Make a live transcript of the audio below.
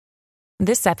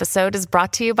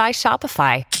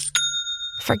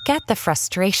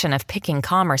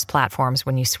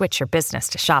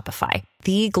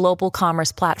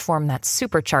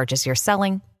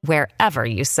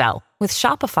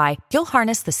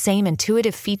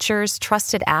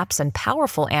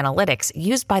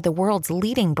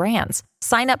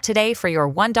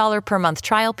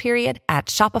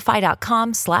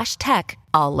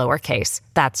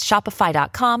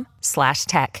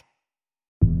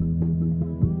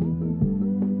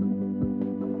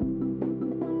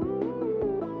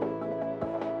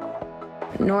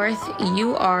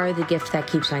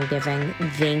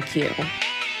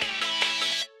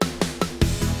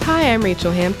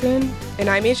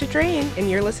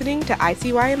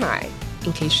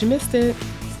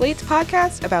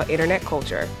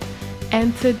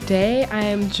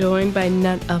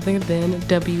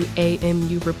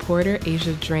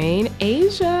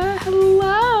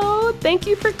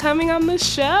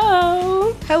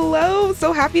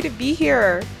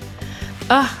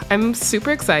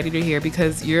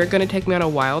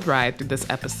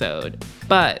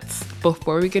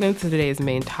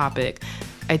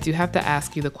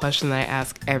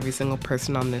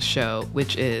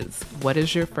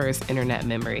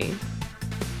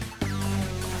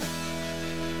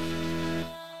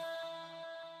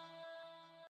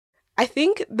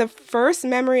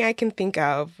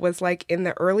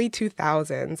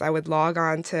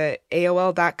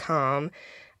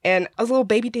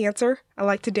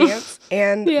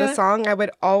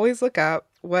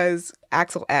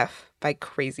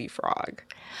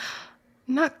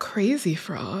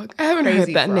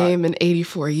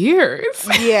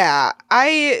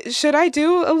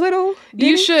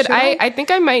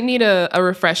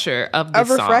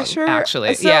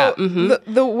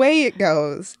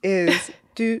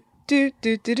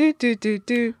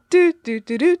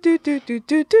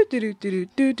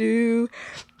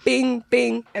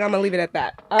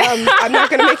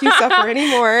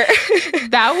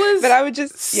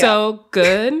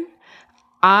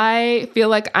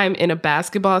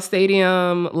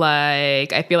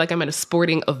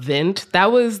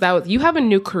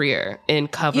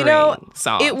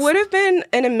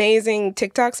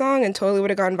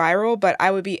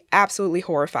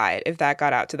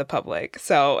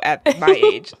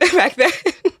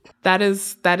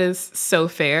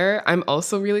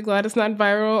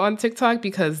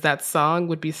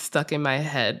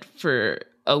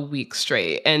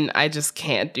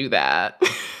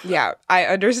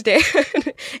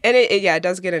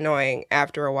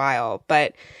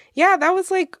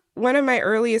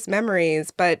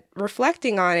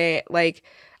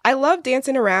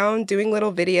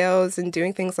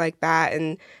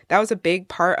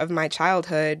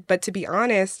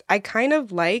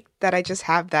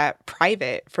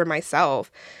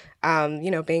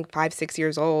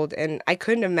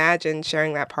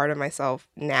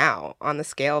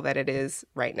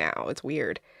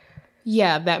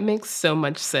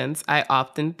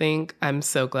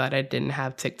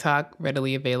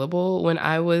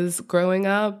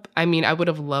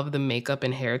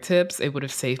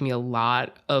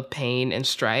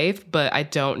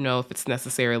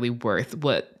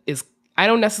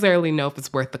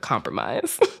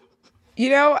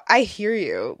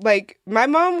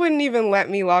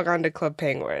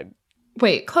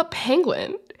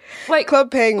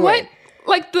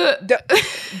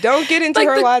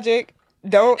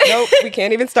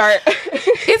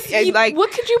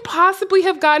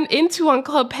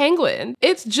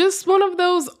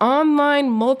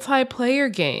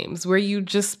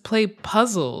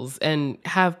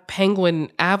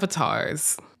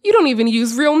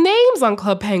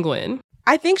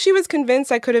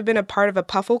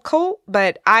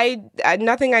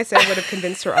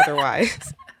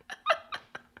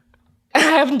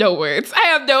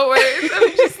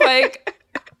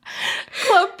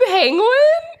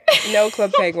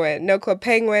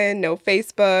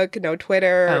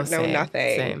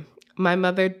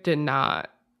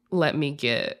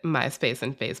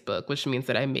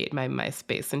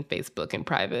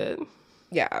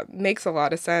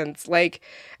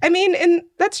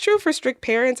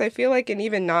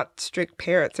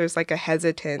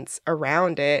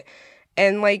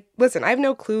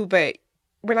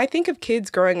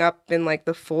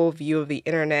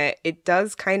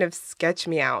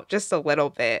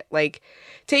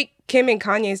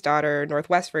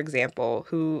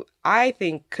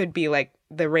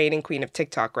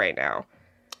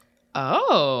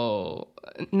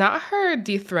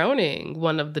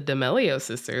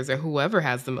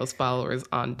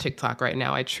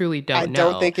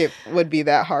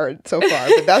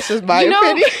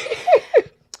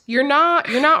You're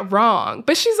not wrong.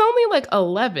 But she's only like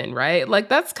 11, right? Like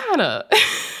that's kind of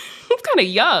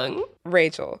young.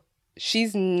 Rachel,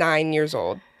 she's 9 years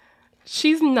old.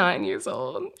 She's 9 years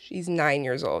old. She's 9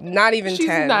 years old. Not even 10. She's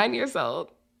 9 years old.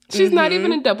 She's not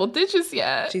even in double digits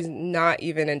yet. She's not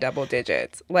even in double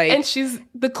digits. Like, and she's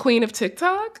the queen of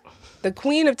TikTok? The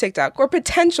queen of TikTok, or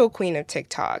potential queen of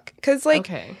TikTok. Because,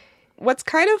 like, what's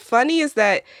kind of funny is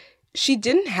that she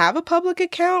didn't have a public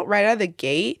account right out of the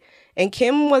gate, and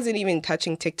Kim wasn't even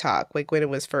touching TikTok, like, when it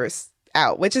was first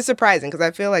out, which is surprising because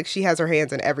I feel like she has her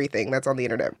hands in everything that's on the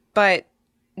internet. But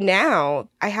now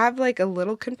I have, like, a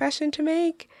little confession to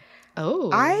make. Oh.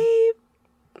 I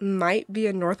might be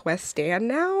a Northwest stan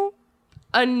now.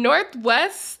 A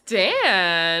Northwest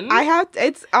stan?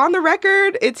 It's on the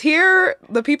record. It's here.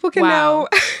 The people can know.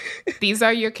 These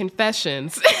are your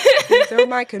confessions. These are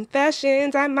my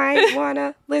confessions. I might want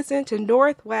to listen to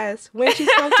Northwest when she's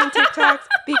posting TikToks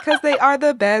because they are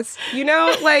the best. You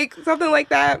know, like something like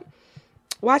that.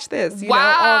 Watch this. You know,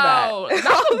 all that.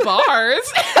 Not the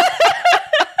bars.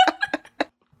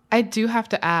 I do have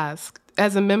to ask,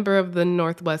 as a member of the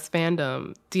Northwest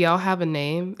fandom, do y'all have a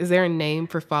name? Is there a name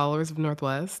for followers of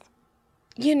Northwest?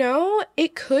 You know,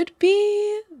 it could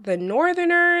be the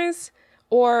Northerners,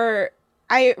 or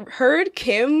I heard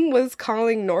Kim was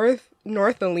calling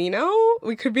Northalino.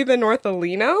 We could be the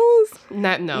Northalinos.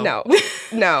 No.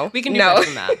 We can do better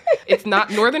than that. It's not,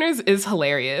 Northerners is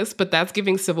hilarious, but that's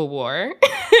giving Civil War.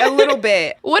 A little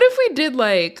bit. What if we did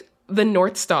like the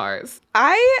North Stars?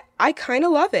 I kind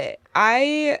of love it.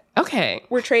 Okay.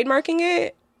 We're trademarking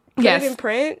it. Put it in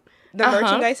print. The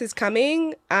merchandise is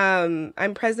coming.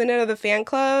 I'm president of the fan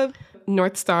club.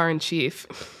 North Star in Chief.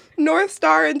 North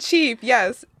Star in Chief,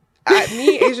 yes.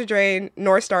 Me, Asia Drain,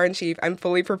 North Star in Chief. I'm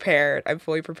fully prepared.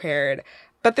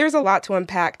 But there's a lot to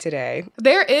unpack today.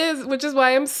 There is, which is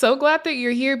why I'm so glad that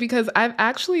you're here, because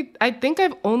I think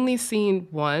I've only seen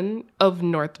one of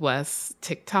Northwest's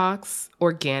TikToks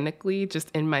organically just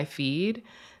in my feed.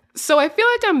 So I feel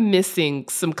like I'm missing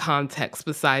some context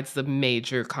besides the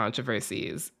major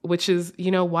controversies, which is,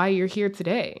 you know, why you're here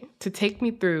today, to take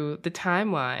me through the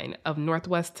timeline of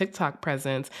Northwest TikTok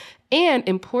presence and,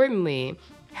 importantly,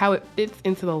 how it fits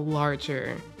into the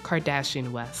larger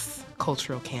Kardashian West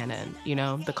cultural canon, you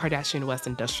know, the Kardashian West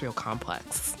industrial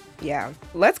complex. Yeah,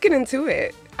 let's get into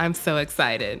it. I'm so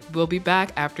excited. We'll be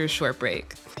back after a short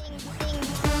break.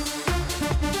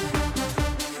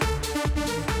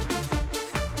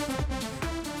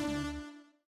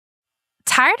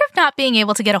 Tired of not being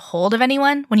able to get a hold of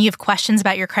anyone when you have questions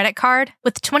about your credit card?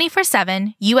 With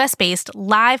 24/7 US-based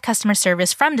live customer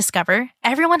service from Discover,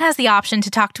 everyone has the option to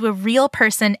talk to a real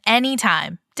person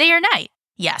anytime, day or night.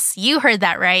 Yes, you heard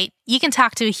that right. You can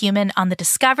talk to a human on the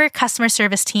Discover customer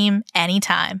service team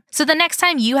anytime. So the next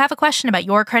time you have a question about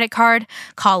your credit card,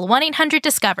 call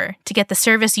 1-800-DISCOVER to get the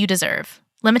service you deserve.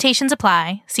 Limitations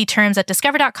apply. See terms at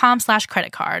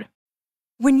discover.com/creditcard.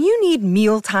 When you need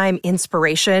mealtime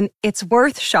inspiration, it's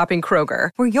worth shopping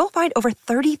Kroger, where you'll find over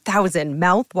 30,000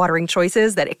 mouth-watering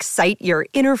choices that excite your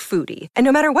inner foodie. And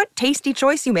no matter what tasty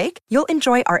choice you make, you'll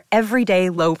enjoy our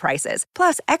everyday low prices,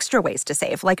 plus extra ways to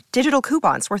save, like digital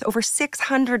coupons worth over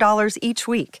 $600 each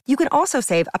week. You can also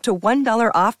save up to $1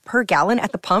 off per gallon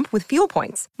at the pump with fuel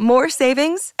points. More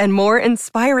savings and more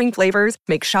inspiring flavors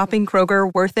make shopping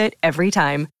Kroger worth it every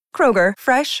time. Kroger,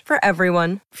 fresh for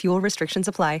everyone. Fuel restrictions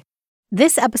apply.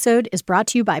 This episode is brought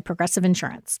to you by Progressive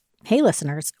Insurance. Hey,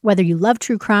 listeners, whether you love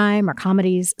true crime or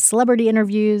comedies, celebrity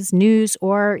interviews, news,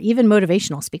 or even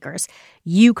motivational speakers,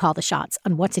 you call the shots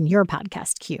on what's in your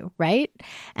podcast queue, right?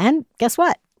 And guess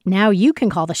what? Now you can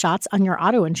call the shots on your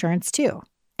auto insurance, too.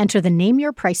 Enter the Name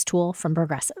Your Price tool from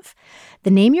Progressive.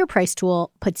 The Name Your Price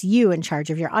tool puts you in charge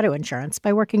of your auto insurance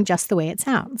by working just the way it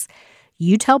sounds.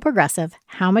 You tell Progressive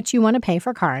how much you want to pay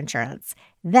for car insurance.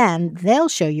 Then they'll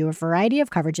show you a variety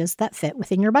of coverages that fit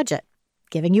within your budget,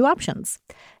 giving you options.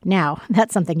 Now,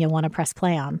 that's something you'll want to press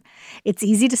play on. It's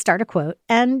easy to start a quote,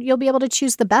 and you'll be able to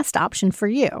choose the best option for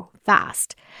you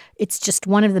fast. It's just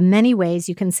one of the many ways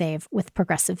you can save with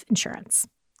Progressive Insurance.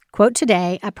 Quote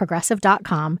today at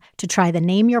Progressive.com to try the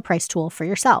Name Your Price tool for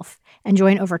yourself and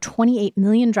join over 28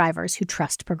 million drivers who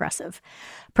trust Progressive.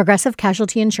 Progressive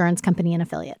Casualty Insurance Company and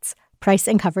Affiliates. Price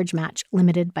and coverage match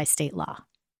limited by state law.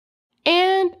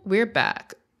 And we're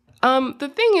back.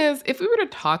 The thing is, if we were to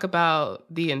talk about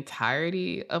the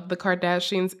entirety of the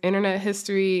Kardashians' internet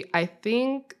history, I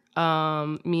think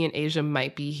me and Asia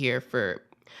might be here for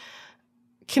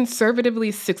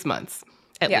conservatively 6 months.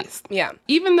 at least. Yeah.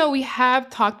 Even though we have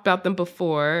talked about them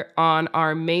before on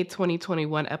our May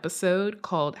 2021 episode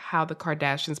called How the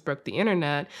Kardashians Broke the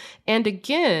Internet, and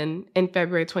again in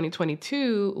February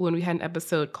 2022 when we had an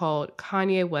episode called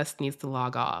Kanye West Needs to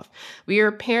Log Off. We are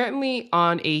apparently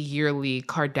on a yearly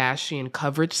Kardashian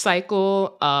coverage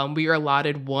cycle. We are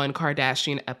allotted one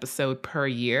Kardashian episode per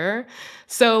year.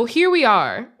 So here we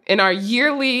are in our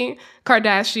yearly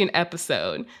Kardashian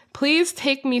episode. Please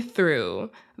take me through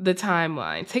the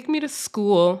timeline. Take me to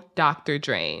school, Dr.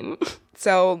 Drain.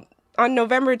 So on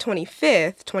November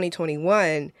 25th,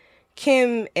 2021,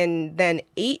 Kim and then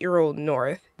 8-year-old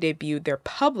North debuted their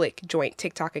public joint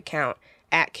TikTok account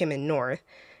at Kim and North.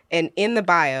 And in the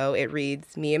bio, it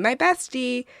reads, "Me and my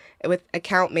bestie," with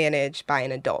account managed by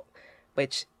an adult,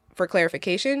 which, for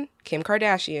clarification, Kim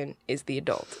Kardashian is the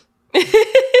adult.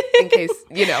 In case,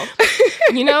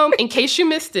 in case you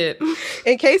missed it.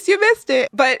 In case you missed it.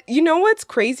 But you know what's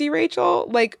crazy, Rachel?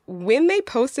 Like, when they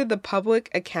posted the public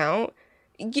account,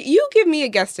 you give me a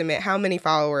guesstimate how many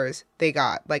followers they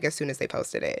got, like, as soon as they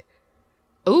posted it.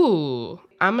 Ooh,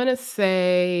 I'm going to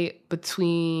say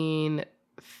between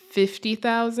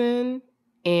 50,000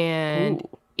 and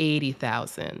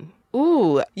 80,000.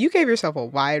 Ooh, you gave yourself a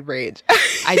wide range.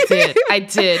 I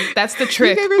did. That's the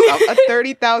trick. You gave yourself a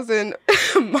 30,000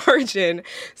 margin.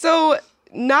 So,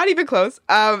 not even close.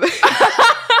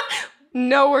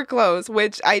 Nowhere close,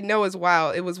 which I know is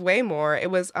wild. It was way more.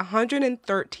 It was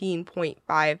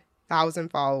 113.5 thousand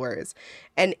followers.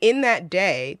 And in that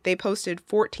day, they posted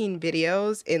 14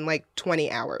 videos in like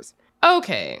 20 hours.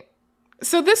 Okay.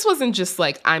 So this wasn't just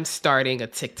like, I'm starting a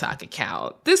TikTok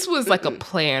account. This was like a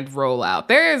planned rollout.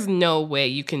 There is no way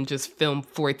you can just film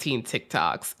 14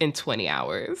 TikToks in 20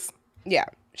 hours. Yeah.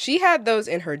 She had those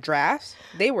in her drafts.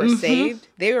 They were saved.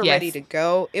 They were ready to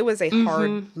go. It was a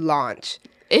hard launch.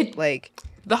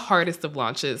 The hardest of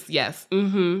launches, yes.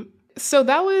 So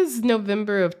that was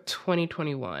November of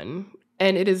 2021.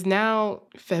 And it is now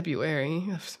February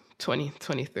of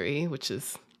 2023, which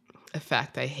is a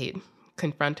fact I hate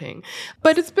confronting.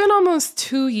 But it's been almost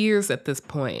 2 years at this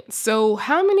point. So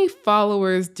how many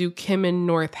followers do Kim and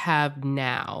North have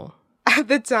now? At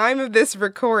the time of this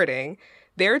recording,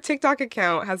 their TikTok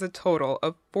account has a total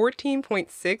of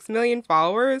 14.6 million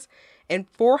followers and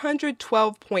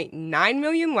 412.9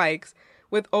 million likes,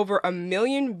 with over 1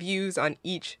 million views on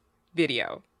each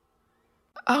video.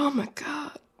 Oh my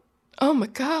God.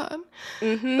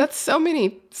 That's so many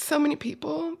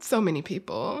people.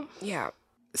 Yeah.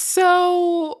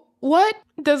 So what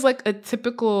does like a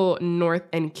typical North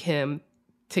and Kim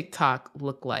TikTok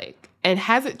look like? And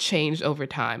has it changed over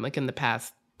time, like in the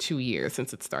past 2 years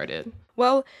since it started?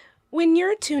 Well, when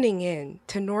you're tuning in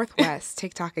to North West's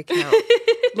TikTok account,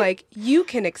 like you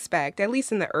can expect, at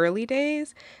least in the early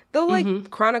days, they'll like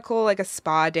chronicle like a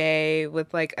spa day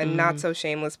with like a not so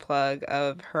shameless plug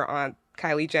of her aunt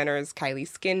Kylie Jenner's Kylie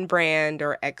Skin brand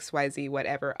or XYZ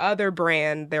whatever other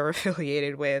brand they're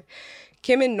affiliated with.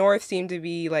 Kim and North seem to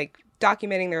be like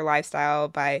documenting their lifestyle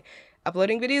by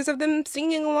uploading videos of them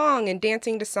singing along and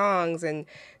dancing to songs and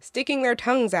sticking their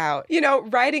tongues out,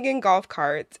 riding in golf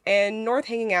carts, and North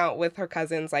hanging out with her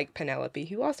cousins like Penelope,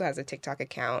 who also has a TikTok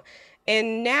account.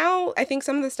 And now I think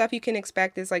some of the stuff you can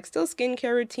expect is like still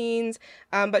skincare routines,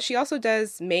 but she also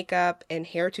does makeup and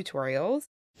hair tutorials.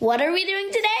 What are we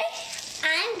doing today?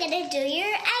 I'm gonna do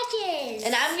your edges.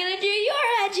 And I'm gonna do your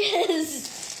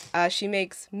edges. She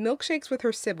makes milkshakes with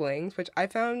her siblings, which I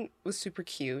found was super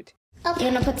cute. Okay.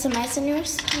 You wanna put some ice in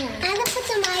yours? Yeah. I'm gonna put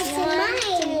some ice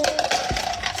in mine.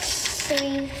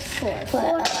 3,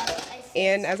 4.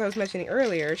 And as I was mentioning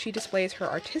earlier, she displays her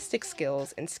artistic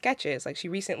skills in sketches. Like she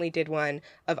recently did one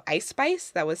of Ice Spice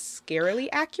that was scarily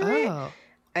accurate. Oh.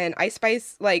 And Ice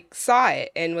Spice like saw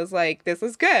it and was like, "This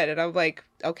is good." And I'm like,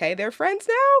 "Okay, they're friends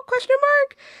now?" ?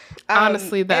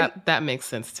 Honestly, that makes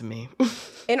sense to me.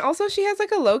 And also, she has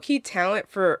like a low key talent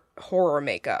for horror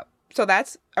makeup. So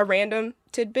that's a random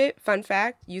tidbit, fun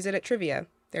fact. Use it at trivia.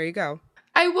 There you go.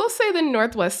 I will say the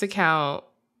North West account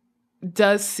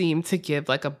does seem to give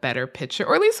like a better picture,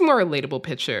 or at least a more relatable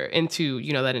picture into,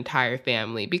 that entire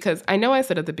family. Because I know I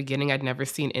said at the beginning I'd never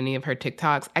seen any of her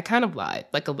TikToks. I kind of lied,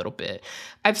 like a little bit.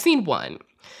 I've seen one.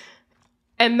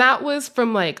 And that was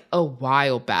from like a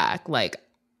while back. Like,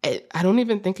 I don't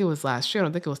even think it was last year. I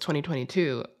don't think it was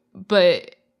 2022.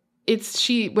 But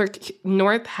where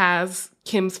North has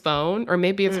Kim's phone, or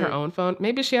maybe it's her own phone.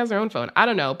 Maybe she has her own phone. I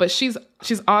don't know. But she's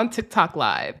on TikTok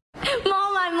live. Mom,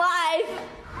 I'm live.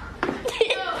 No,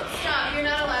 stop. You're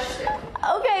not allowed to.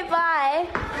 Okay, bye.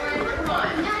 Come on.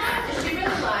 Is she really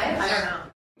live? I don't know.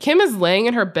 Kim is laying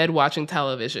in her bed watching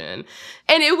television.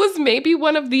 And it was maybe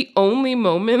one of the only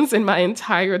moments in my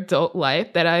entire adult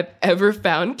life that I've ever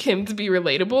found Kim to be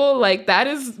relatable. Like, that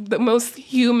is the most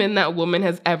human that woman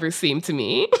has ever seemed to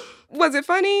me. Was it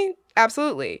funny?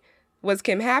 Absolutely. Was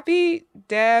Kim happy?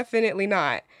 Definitely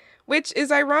not. Which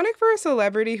is ironic for a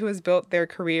celebrity who has built their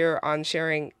career on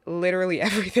sharing literally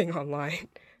everything online.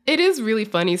 It is really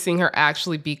funny seeing her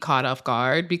actually be caught off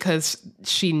guard because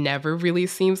she never really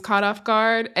seems caught off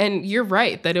guard. And you're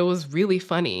right that it was really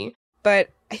funny.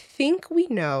 But I think we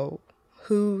know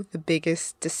who the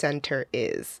biggest dissenter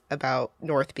is about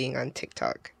North being on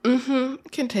TikTok.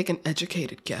 Can take an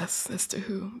educated guess as to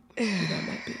who that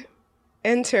might be.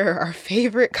 Enter our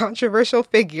favorite controversial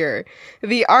figure,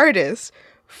 the artist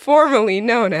formerly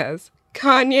known as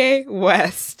Kanye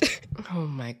West. Oh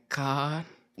my God.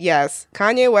 Yes,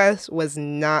 Kanye West was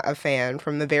not a fan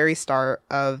from the very start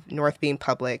of North being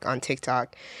public on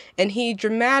TikTok, and he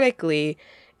dramatically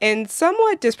and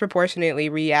somewhat disproportionately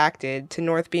reacted to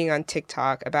North being on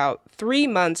TikTok about 3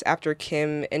 months after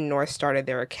Kim and North started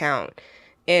their account.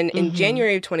 And in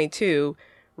January of 22,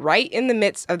 right in the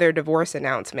midst of their divorce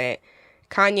announcement,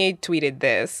 Kanye tweeted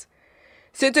this: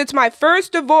 "Since it's my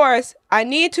first divorce, I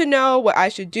need to know what I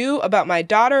should do about my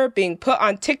daughter being put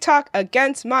on TikTok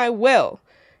against my will."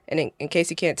 And in case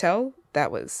you can't tell,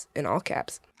 that was in all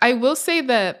caps. I will say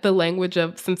that the language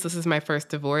of "since this is my first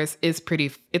divorce" is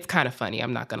it's kind of funny,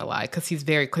 I'm not going to lie, because he's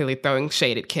very clearly throwing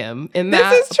shade at Kim in that.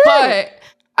 This is true. But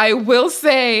I will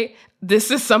say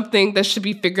this is something that should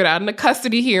be figured out in a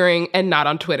custody hearing and not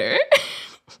on Twitter.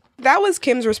 That was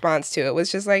Kim's response to it,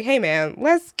 was just like, hey, man,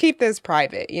 let's keep this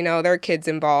private. You know, there are kids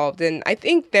involved. And I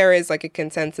think there is like a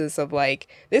consensus of like,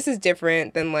 this is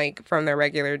different than like from their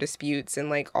regular disputes and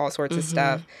like all sorts of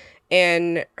stuff.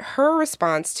 And her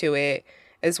response to it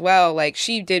as well, like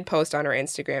she did post on her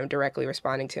Instagram directly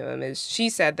responding to him, is she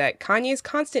said that Kanye's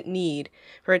constant need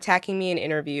for attacking me in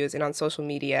interviews and on social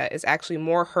media is actually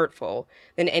more hurtful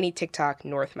than any TikTok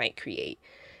North might create.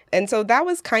 And so that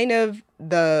was kind of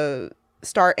the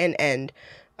start and end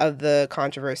of the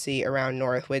controversy around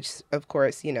North, which, of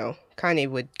course, you know, Kanye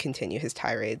would continue his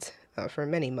tirades for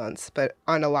many months, but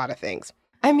on a lot of things.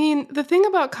 I mean, the thing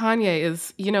about Kanye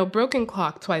is, you know, broken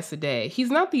clock twice a day.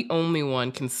 He's not the only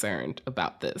one concerned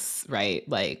about this, right?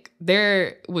 Like,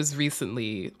 there was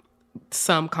recently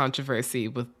some controversy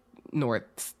with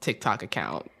North's TikTok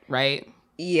account, right?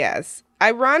 Yes.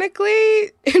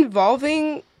 Ironically,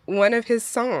 involving one of his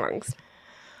songs.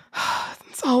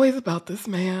 It's always about this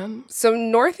man. So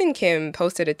North and Kim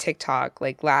posted a TikTok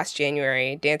like last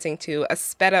January dancing to a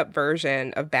sped up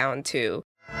version of Bound 2.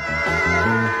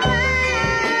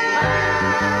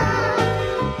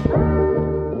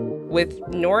 With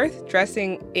North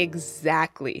dressing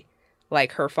exactly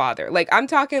like her father. Like, I'm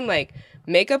talking like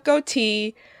makeup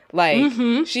goatee. Like,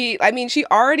 she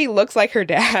already looks like her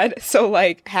dad. So,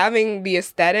 like, having the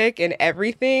aesthetic and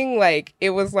everything, like,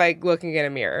 it was like looking in a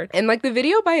mirror. And, like, the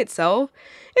video by itself,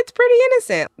 it's pretty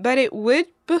innocent. But it would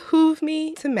behoove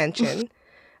me to mention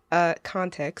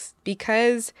context,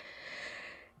 because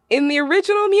in the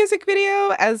original music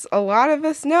video, as a lot of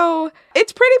us know,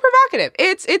 it's pretty provocative.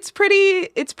 It's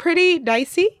pretty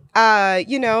dicey.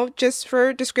 You know, just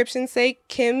for description's sake,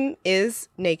 Kim is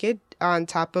naked on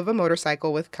top of a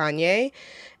motorcycle with Kanye.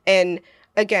 And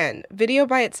again, video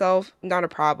by itself, not a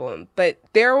problem. But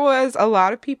there was a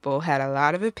lot of people had a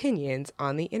lot of opinions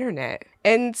on the internet.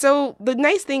 And so the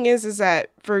nice thing is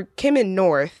that for Kim and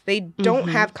North, they don't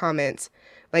have comments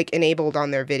like enabled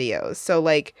on their videos. So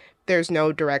like there's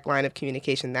no direct line of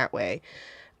communication that way.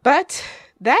 But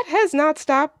that has not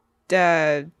stopped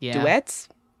duets,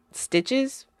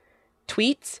 stitches,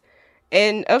 tweets,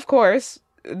 and of course,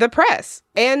 the press.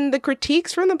 And the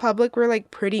critiques from the public were like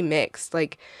pretty mixed.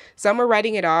 Like, some were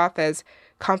writing it off as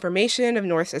confirmation of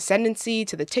North's ascendancy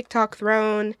to the TikTok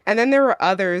throne. And then there were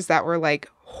others that were like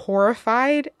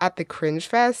horrified at the cringe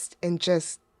fest, and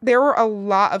just, there were a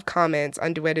lot of comments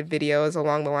on duetted videos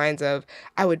along the lines of,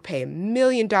 I would pay $1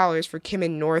 million for Kim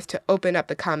and North to open up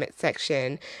the comment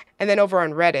section. And then over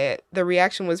on Reddit, the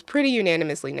reaction was pretty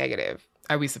unanimously negative.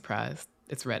 Are we surprised?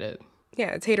 It's Reddit.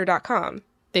 Yeah, it's hater.com.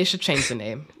 They should change the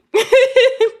name.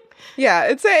 Yeah,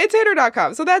 it's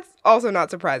hater.com. So that's also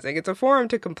not surprising. It's a forum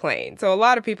to complain. So a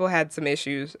lot of people had some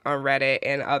issues on Reddit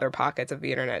and other pockets of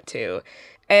the internet too.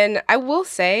 And I will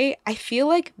say, I feel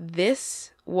like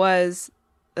this was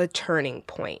a turning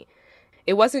point.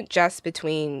 It wasn't just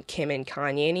between Kim and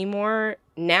Kanye anymore.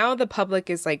 Now the public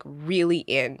is like really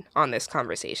in on this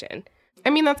conversation. I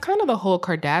mean, that's kind of the whole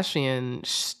Kardashian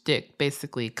shtick,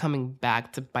 basically coming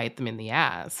back to bite them in the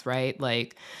ass, right?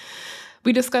 Like,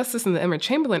 We discussed this in the Emma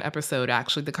Chamberlain episode,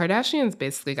 actually. The Kardashians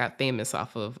basically got famous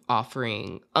off of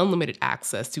offering unlimited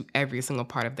access to every single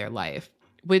part of their life,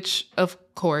 which, of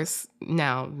course,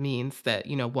 now means that,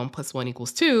 1 + 1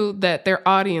 = 2, that their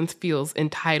audience feels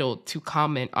entitled to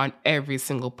comment on every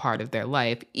single part of their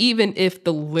life, even if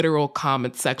the literal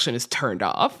comment section is turned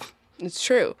off. It's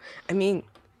true. I mean,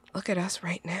 look at us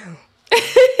right now.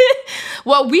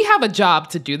 Well, we have a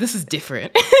job to do. This is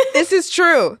different. This is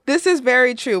true. This is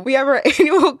very true. We have our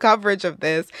annual coverage of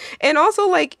this. And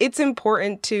also, it's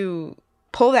important to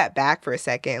pull that back for a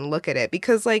second and look at it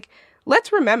because,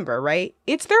 let's remember, right?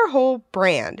 It's their whole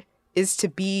brand is to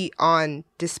be on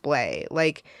display.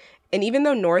 And even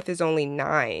though North is only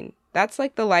 9, that's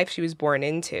the life she was born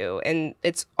into. And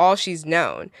it's all she's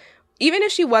known. Even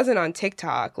if she wasn't on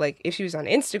TikTok, if she was on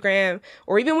Instagram,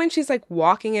 or even when she's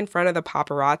walking in front of the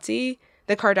paparazzi,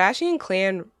 the Kardashian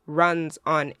clan runs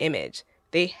on image.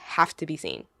 They have to be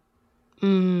seen.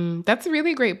 That's a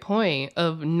really great point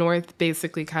of North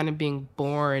basically kind of being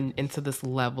born into this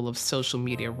level of social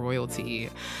media royalty.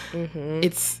 Mm-hmm.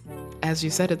 It's, as you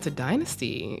said, it's a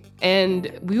dynasty.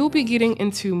 And we will be getting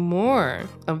into more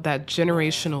of that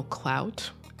generational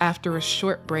clout after a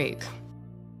short break.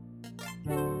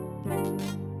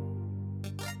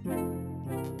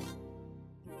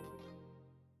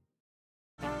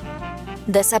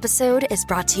 This episode is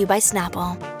brought to you by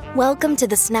Snapple. Welcome to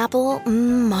the Snapple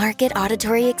Market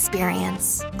Auditory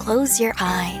Experience. Close your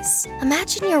eyes.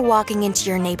 Imagine you're walking into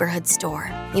your neighborhood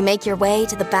store. You make your way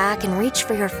to the back and reach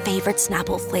for your favorite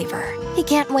Snapple flavor. You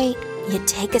can't wait. You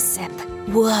take a sip.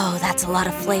 Whoa, that's a lot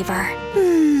of flavor.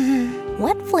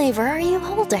 What flavor are you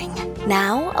holding?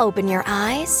 Now open your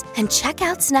eyes and check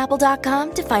out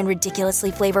Snapple.com to find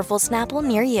ridiculously flavorful Snapple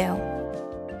near you.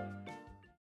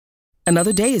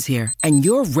 Another day is here, and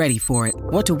you're ready for it.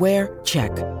 What to wear?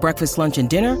 Check. Breakfast, lunch, and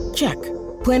dinner? Check.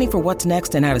 Planning for what's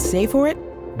next and how to save for it?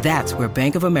 That's where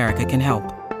Bank of America can help.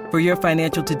 For your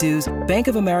financial to-dos, Bank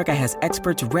of America has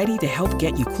experts ready to help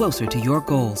get you closer to your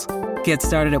goals. Get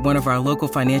started at one of our local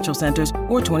financial centers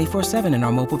or 24/7 in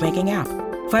our mobile banking app.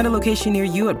 Find a location near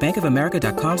you at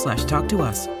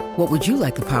bankofamerica.com/talktous. What would you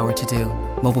like the power to do?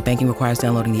 Mobile banking requires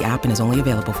downloading the app and is only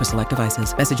available for select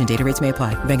devices. Message and data rates may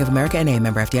apply. Bank of America NA,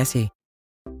 member FDIC.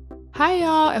 Hi,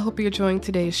 y'all. I hope you're enjoying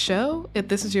today's show. If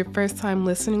this is your first time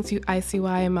listening to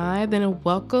ICYMI, then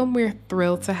welcome. We're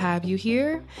thrilled to have you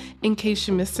here. In case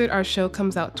you missed it, our show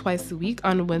comes out twice a week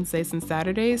on Wednesdays and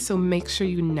Saturdays, so make sure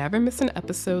you never miss an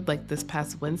episode like this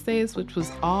past Wednesdays, which was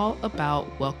all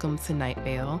about Welcome to Night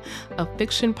Vale, a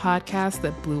fiction podcast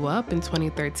that blew up in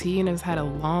 2013 and has had a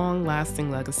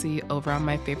long-lasting legacy over on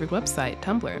my favorite website,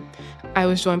 Tumblr. I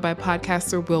was joined by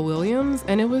podcaster Will Williams,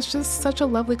 and it was just such a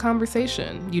lovely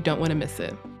conversation. You don't want to miss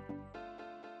it.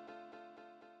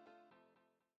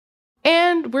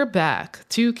 And we're back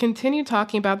to continue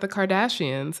talking about the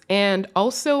Kardashians and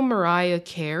also Mariah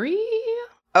Carey.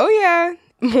 Oh yeah,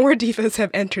 more divas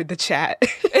have entered the chat.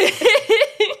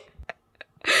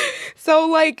 So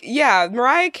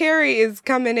Mariah Carey is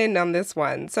coming in on this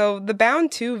one. So the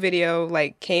Bound 2 video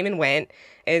came and went.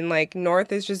 And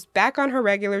North is just back on her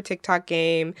regular TikTok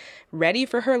game, ready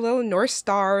for her little North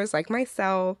stars like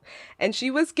myself. And she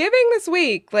was giving this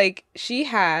week. She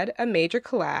had a major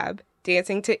collab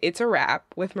dancing to It's a Wrap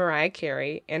with Mariah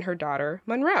Carey and her daughter,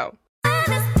 Monroe.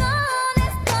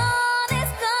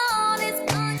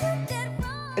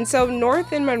 And so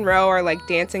North and Monroe are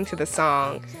dancing to the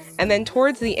song. And then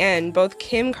towards the end, both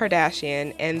Kim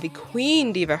Kardashian and the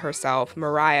queen diva herself,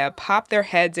 Mariah, pop their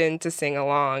heads in to sing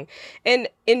along. And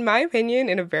in my opinion,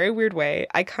 in a very weird way,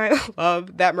 I kind of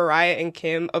love that Mariah and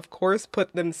Kim, of course,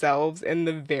 put themselves in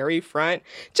the very front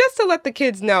just to let the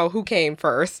kids know who came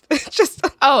first.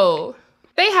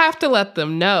 They have to let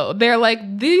them know. They're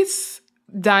this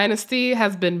dynasty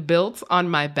has been built on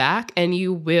my back and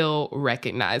you will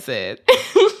recognize it.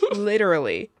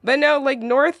 Literally. But no,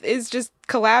 North is just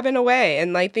collabing away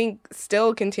and I think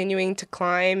still continuing to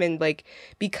climb and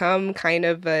become kind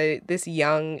of this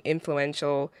young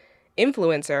influential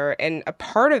influencer. And a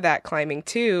part of that climbing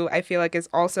too, I feel is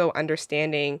also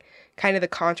understanding kind of the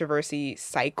controversy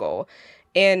cycle.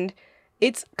 And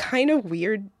it's kind of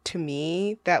weird to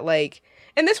me that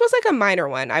and this was a minor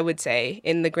one, I would say,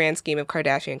 in the grand scheme of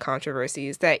Kardashian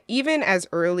controversies, that even as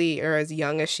early or as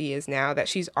young as she is now, that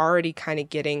she's already kind of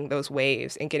getting those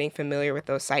waves and getting familiar with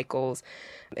those cycles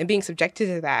and being subjected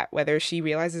to that, whether she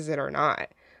realizes it or not,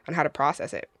 on how to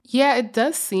process it. Yeah, it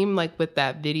does seem with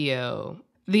that video,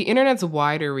 the internet's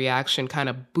wider reaction kind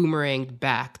of boomeranged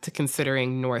back to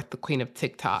considering North the queen of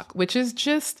TikTok, which is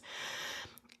just...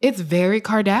 It's very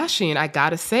Kardashian, I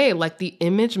gotta say. Like, the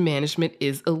image management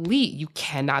is elite. You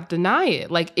cannot deny it.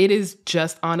 Like, it is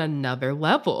just on another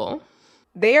level.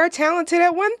 They are talented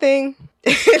at one thing.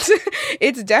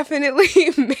 It's definitely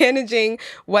managing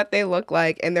what they look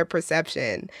like and their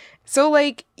perception. So,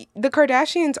 like, the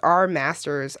Kardashians are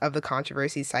masters of the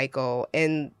controversy cycle.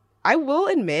 And I will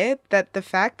admit that the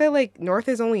fact that, like, North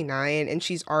is only 9 and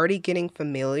she's already getting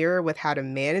familiar with how to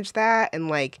manage that and,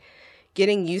 like,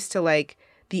 getting used to, like,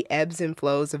 the ebbs and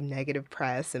flows of negative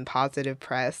press and positive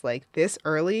press, like, this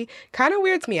early kind of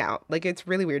weirds me out. Like, it's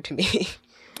really weird to me.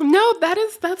 No,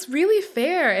 that's really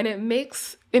fair. And it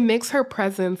makes her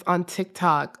presence on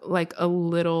TikTok like a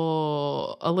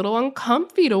little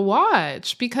uncomfy to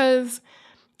watch, because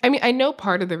I mean, I know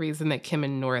part of the reason that Kim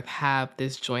and North have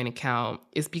this joint account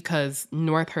is because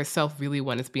North herself really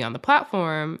wanted to be on the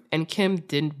platform and Kim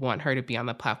didn't want her to be on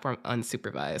the platform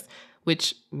unsupervised,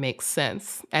 which makes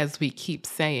sense. As we keep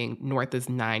saying, North is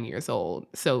 9 years old.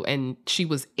 So, and she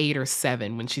was 8 or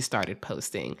 7 when she started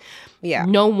posting. Yeah.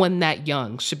 No one that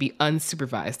young should be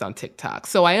unsupervised on TikTok.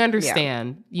 So I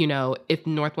understand, you know, if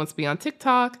North wants to be on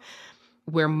TikTok,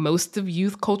 where most of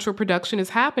youth cultural production is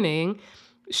happening,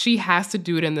 she has to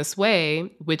do it in this way,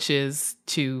 which is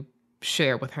to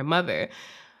share with her mother.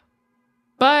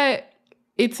 But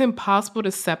it's impossible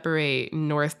to separate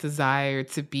North's desire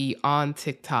to be on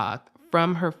TikTok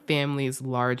from her family's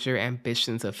larger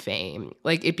ambitions of fame.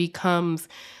 Like, it becomes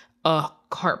a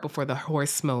cart before the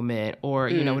horse moment, or,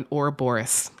 you know, an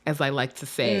Ouroboros, as I like to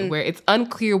say, where it's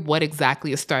unclear what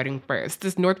exactly is starting first.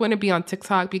 Does North want to be on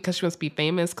TikTok because she wants to be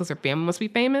famous because her family must be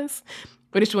famous?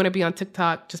 Or does she want to be on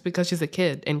TikTok just because she's a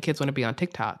kid and kids want to be on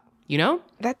TikTok? You know?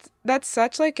 That's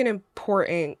such, like, an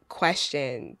important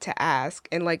question to ask,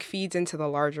 and, like, feeds into the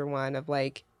larger one of,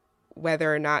 like,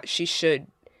 whether or not she should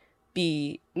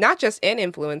be not just an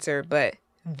influencer, but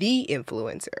the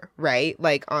influencer, right?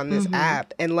 Like, on this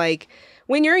app. And, like,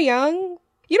 when you're young,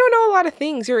 you don't know a lot of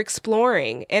things. You're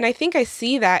exploring. And I think I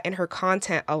see that in her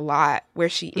content a lot, where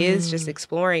she is just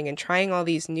exploring and trying all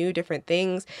these new different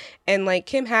things. And, like,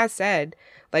 Kim has said,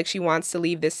 like, she wants to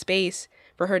leave this space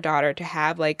for her daughter to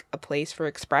have, like, a place for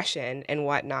expression and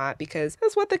whatnot, because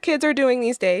that's what the kids are doing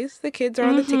these days. The kids are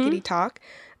on the tickety talk.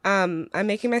 I'm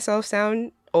making myself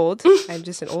sound old. I'm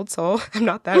just an old soul. I'm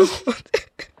not that old.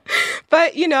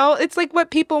 But, you know, it's like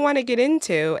what people want to get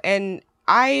into. And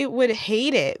I would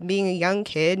hate it being a young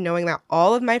kid, knowing that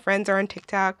all of my friends are on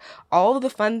TikTok, all of the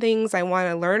fun things I want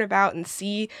to learn about and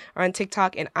see are on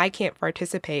TikTok, and I can't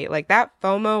participate. Like, that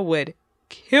FOMO would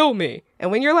kill me.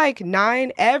 And when you're like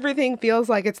 9, everything feels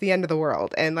like it's the end of the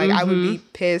world. And, like, I would be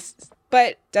pissed.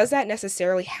 But does that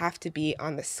necessarily have to be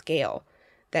on the scale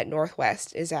that North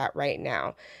West is at right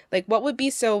now? Like, what would be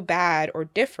so bad or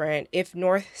different if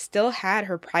North still had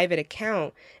her private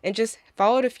account and just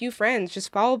followed a few friends,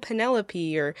 just followed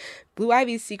Penelope or Blue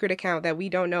Ivy's secret account that we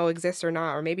don't know exists or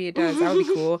not, or maybe it does. That would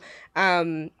be cool.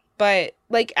 But,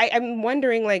 like, I'm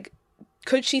wondering, like,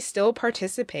 could she still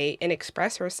participate and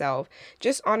express herself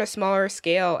just on a smaller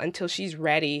scale until she's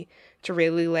ready to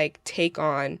really, like, take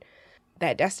on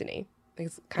that destiny?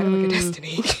 It's kind of like a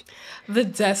destiny.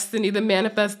 The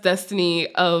manifest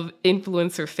destiny of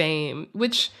influencer fame,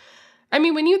 which, I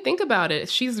mean, when you think about it,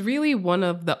 she's really one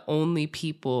of the only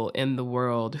people in the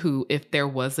world who, if there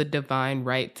was a divine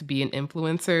right to be an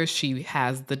influencer, she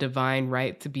has the divine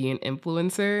right to be an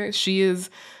influencer. She is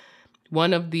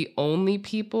one of the only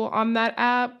people on that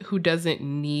app who doesn't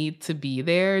need to be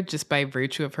there just by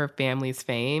virtue of her family's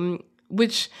fame,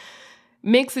 which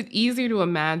makes it easier to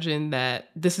imagine that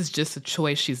this is just a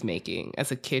choice she's making as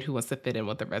a kid who wants to fit in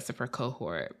with the rest of her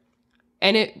cohort.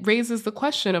 And it raises the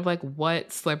question of, like,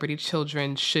 what celebrity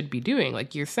children should be doing.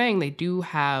 Like you're saying, they do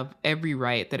have every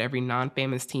right that every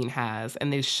non-famous teen has,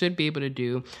 and they should be able to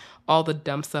do all the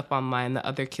dumb stuff online that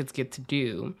other kids get to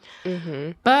do.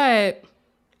 But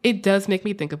it does make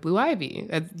me think of Blue Ivy,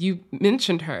 as you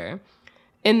mentioned her,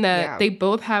 in that they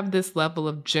both have this level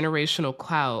of generational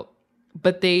clout,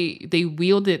 but they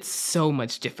wield it so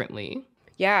much differently.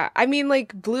 Yeah, I mean,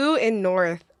 like, Blue and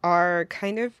North are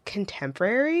kind of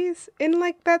contemporaries in,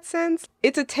 like, that sense.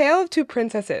 It's a tale of two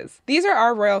princesses. These are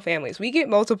our royal families. We get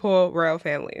multiple royal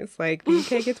families. Like, the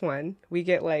UK gets one. We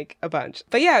get, like, a bunch.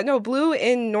 But yeah, no, Blue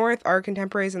and North are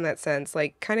contemporaries in that sense.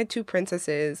 Like, kind of two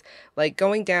princesses, like,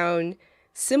 going down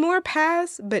similar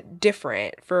paths, but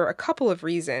different for a couple of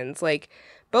reasons. Like,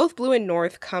 both Blue and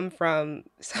North come from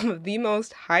some of the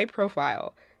most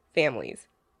high-profile families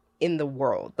in the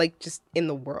world, like, just in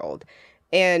the world.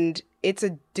 And it's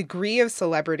a degree of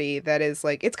celebrity that is,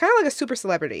 like, it's kind of like a super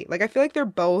celebrity. Like, I feel like they're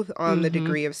both on the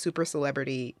degree of super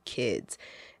celebrity kids.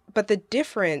 But the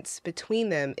difference between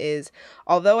them is,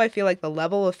 although I feel like the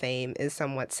level of fame is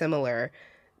somewhat similar,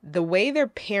 the way their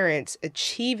parents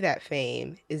achieve that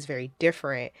fame is very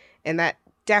different. And that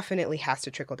definitely has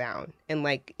to trickle down and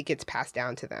like it gets passed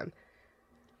down to them.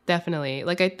 Definitely.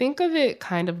 Like, I think of it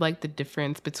kind of like the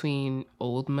difference between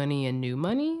old money and new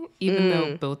money, even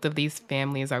though both of these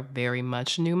families are very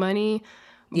much new money.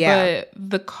 Yeah. But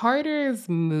the Carters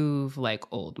move like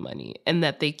old money and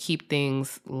that they keep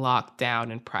things locked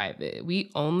down in private.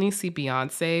 We only see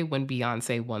Beyonce when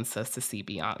Beyonce wants us to see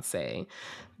Beyonce.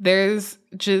 There's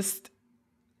just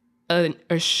an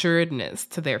assuredness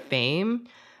to their fame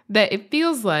that it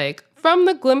feels like, from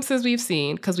the glimpses we've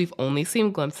seen, because we've only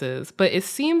seen glimpses, but it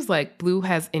seems like Blue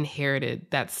has inherited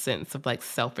that sense of like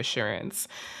self-assurance.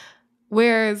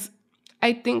 Whereas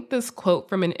I think this quote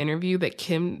from an interview that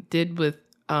Kim did with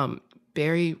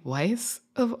Barry Weiss,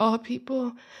 of all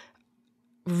people,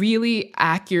 really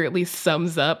accurately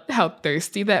sums up how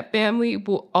thirsty that family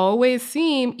will always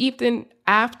seem even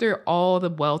after all the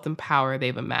wealth and power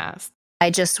they've amassed. I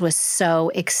just was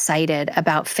so excited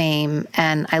about fame,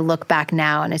 and I look back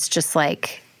now and it's just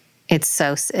like, it's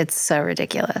so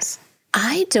ridiculous.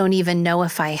 I don't even know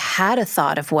if I had a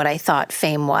thought of what I thought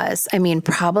fame was. I mean,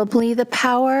 probably the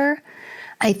power.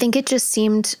 I think it just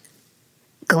seemed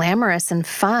glamorous and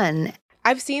fun.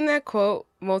 I've seen that quote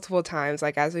multiple times,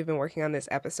 like as we've been working on this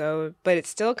episode, but it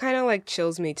still kind of like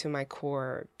chills me to my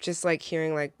core. Just like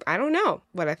hearing like, I don't know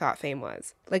what I thought fame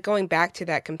was. Like going back to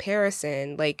that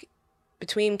comparison, like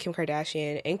between Kim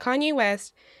Kardashian and Kanye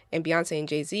West and Beyonce and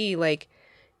Jay-Z, like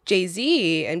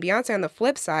Jay-Z and Beyonce on the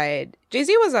flip side,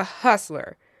 Jay-Z was a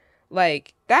hustler.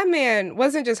 Like that man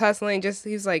wasn't just hustling,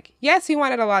 he was like, yes, he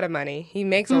wanted a lot of money. He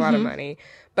makes a lot of money.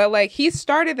 But like he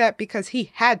started that because he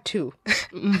had to.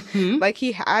 Like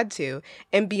he had to.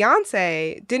 And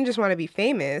Beyonce didn't just want to be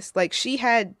famous. Like she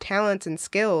had talents and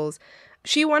skills.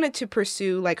 She wanted to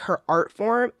pursue like her art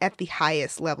form at the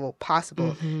highest level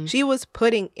possible. She was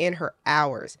putting in her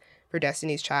hours for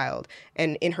Destiny's Child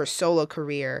and in her solo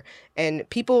career. And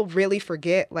people really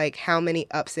forget like how many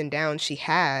ups and downs she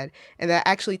had. And that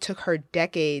actually took her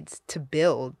decades to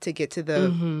build to get to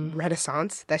the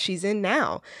renaissance that she's in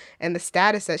now and the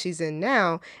status that she's in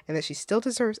now, and that she still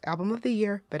deserves Album of the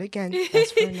Year. But again,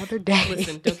 that's for another day.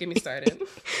 Listen, don't get me started.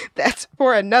 That's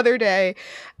for another day.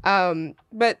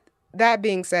 But that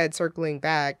being said, circling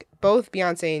back, both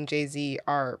Beyonce and Jay-Z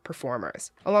are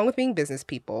performers, along with being business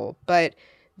people, but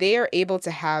they are able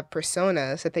to have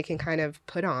personas that they can kind of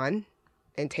put on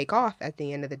and take off at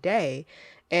the end of the day.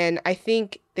 And I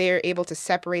think they're able to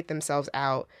separate themselves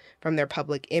out from their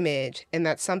public image, and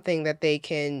that's something that they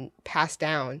can pass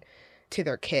down to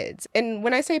their kids. And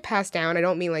when I say pass down, I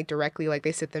don't mean like directly like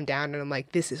they sit them down and I'm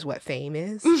like, this is what fame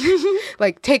is.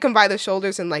 Like take them by the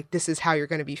shoulders and like, this is how you're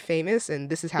going to be famous and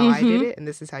this is how I did it and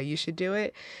this is how you should do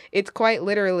it. It's quite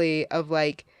literally of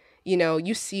like, you know,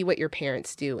 you see what your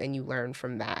parents do and you learn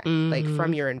from that, like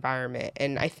from your environment.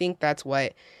 And I think that's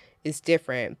what is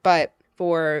different. But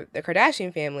for the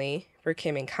Kardashian family, for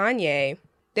Kim and Kanye,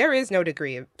 there is no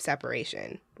degree of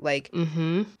separation. Like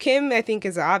Kim, I think,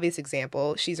 is an obvious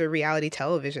example. She's a reality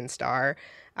television star.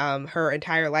 Her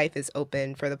entire life is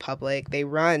open for the public. They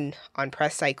run on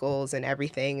press cycles and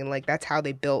everything. And like, that's how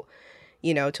they built,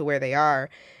 you know, to where they are.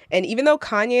 And even though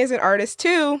Kanye is an artist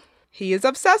too, he is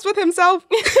obsessed with himself.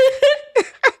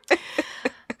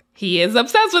 He is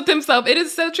obsessed with himself. It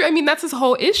is so true. I mean, that's his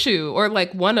whole issue, or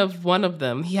like one of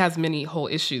them. He has many whole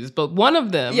issues, but one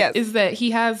of them is that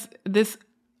he has this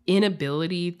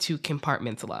inability to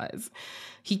compartmentalize.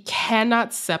 He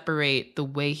cannot separate the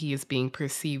way he is being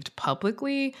perceived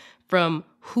publicly from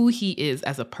who he is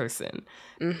as a person.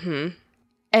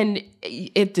 And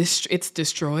it's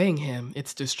destroying him.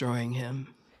 It's destroying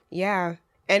him. Yeah.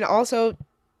 And also,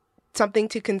 something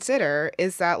to consider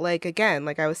is that, like, again,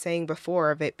 like I was saying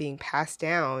before of it being passed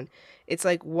down, it's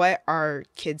like, what are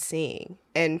kids seeing?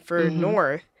 And for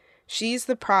North, she's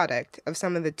the product of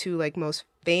some of the two like most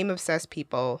fame-obsessed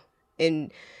people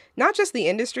in not just the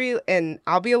industry, and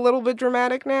I'll be a little bit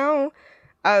dramatic now,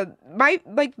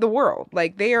 the world.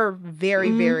 Like, they are very,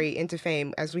 very into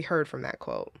fame, as we heard from that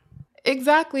quote.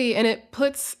 Exactly. And it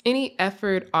puts any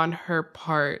effort on her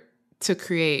part to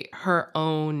create her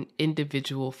own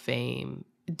individual fame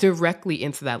directly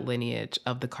into that lineage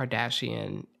of the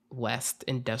Kardashian West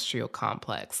industrial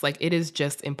complex. Like, it is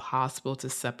just impossible to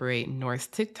separate North's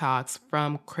TikToks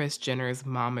from Kris Jenner's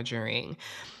momagering.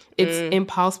 It's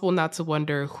impossible not to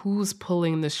wonder who's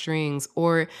pulling the strings,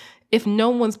 or if no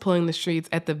one's pulling the strings,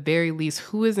 at the very least,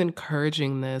 who is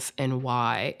encouraging this and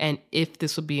why? And if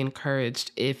this would be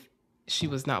encouraged if she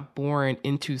was not born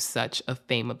into such a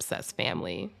fame-obsessed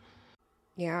family.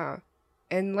 Yeah.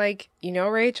 And like, you know,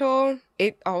 Rachel,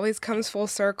 it always comes full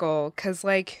circle because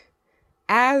like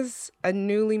as a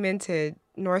newly minted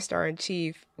North Star in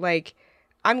Chief, like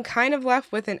I'm kind of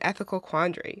left with an ethical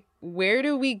quandary. Where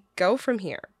do we go from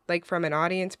here? Like from an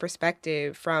audience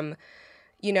perspective, from,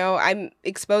 you know, I'm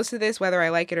exposed to this whether I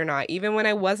like it or not. Even when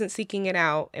I wasn't seeking it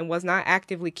out and was not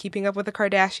actively keeping up with the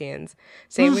Kardashians,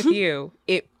 same with you,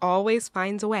 it always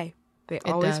finds a way. They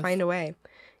always find a way.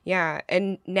 Yeah.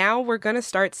 And now we're going to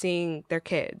start seeing their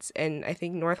kids. And I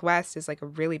think Northwest is like a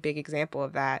really big example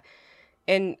of that.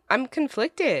 And I'm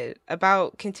conflicted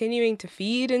about continuing to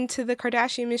feed into the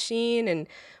Kardashian machine. And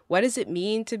what does it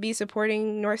mean to be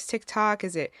supporting North's TikTok?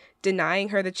 Is it denying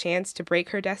her the chance to break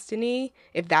her destiny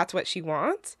if that's what she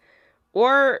wants?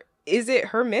 Or is it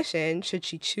her mission, should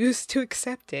she choose to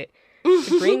accept it,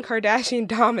 to bring Kardashian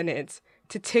dominance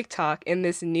to TikTok in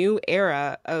this new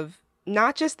era of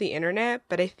not just the internet,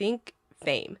 but I think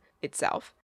fame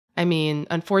itself? I mean,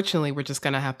 unfortunately, we're just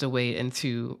going to have to wait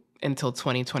until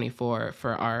 2024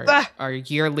 for our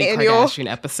yearly annual Kardashian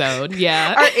episode.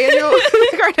 Yeah. Our annual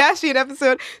Kardashian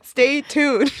episode. Stay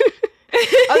tuned.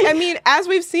 I mean, as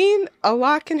we've seen, a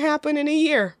lot can happen in a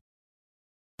year.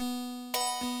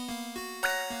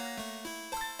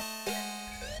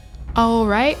 All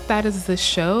right, that is the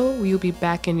show. We will be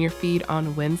back in your feed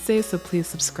on Wednesday, so please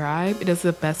subscribe. It is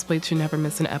the best way to never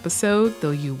miss an episode,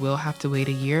 though you will have to wait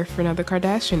a year for another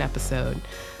Kardashian episode.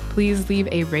 Please leave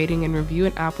a rating and review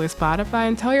at Apple or Spotify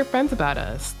and tell your friends about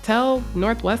us. Tell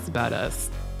Northwest about us.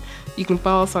 You can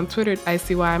follow us on Twitter at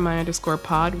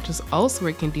ICYMI_pod, which is also where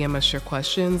you can DM us your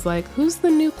questions like, who's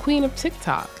the new queen of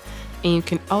TikTok? And you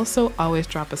can also always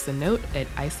drop us a note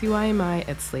at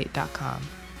ICYMI@slate.com.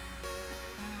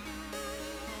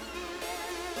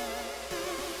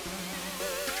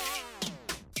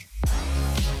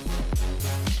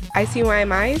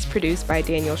 ICYMI is produced by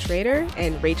Daniel Schrader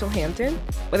and Rachel Hampton,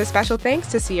 with a special thanks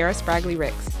to Sierra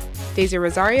Spragley-Ricks. Daisy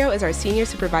Rosario is our senior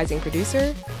supervising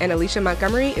producer, and Alicia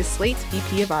Montgomery is Slate's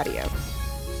VP of Audio.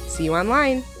 See you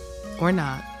online. Or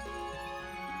not.